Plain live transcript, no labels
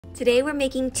Today we're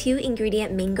making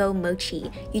 2-ingredient mango mochi.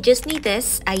 You just need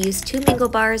this. I used 2 mango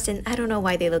bars and I don't know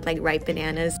why they look like ripe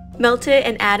bananas. Melt it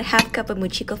and add half cup of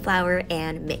mochiko flour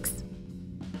and mix.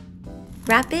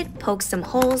 Wrap it, poke some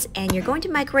holes, and you're going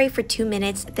to microwave for 2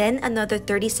 minutes, then another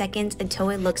 30 seconds until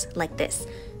it looks like this.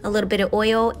 A little bit of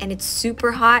oil and it's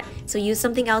super hot, so use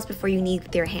something else before you knead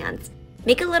with your hands.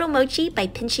 Make a little mochi by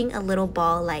pinching a little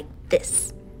ball like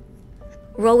this.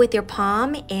 Roll with your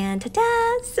palm and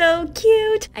ta-da! So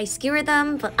cute! I skewered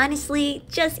them, but honestly,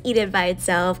 just eat it by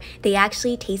itself. They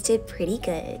actually tasted pretty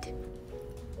good.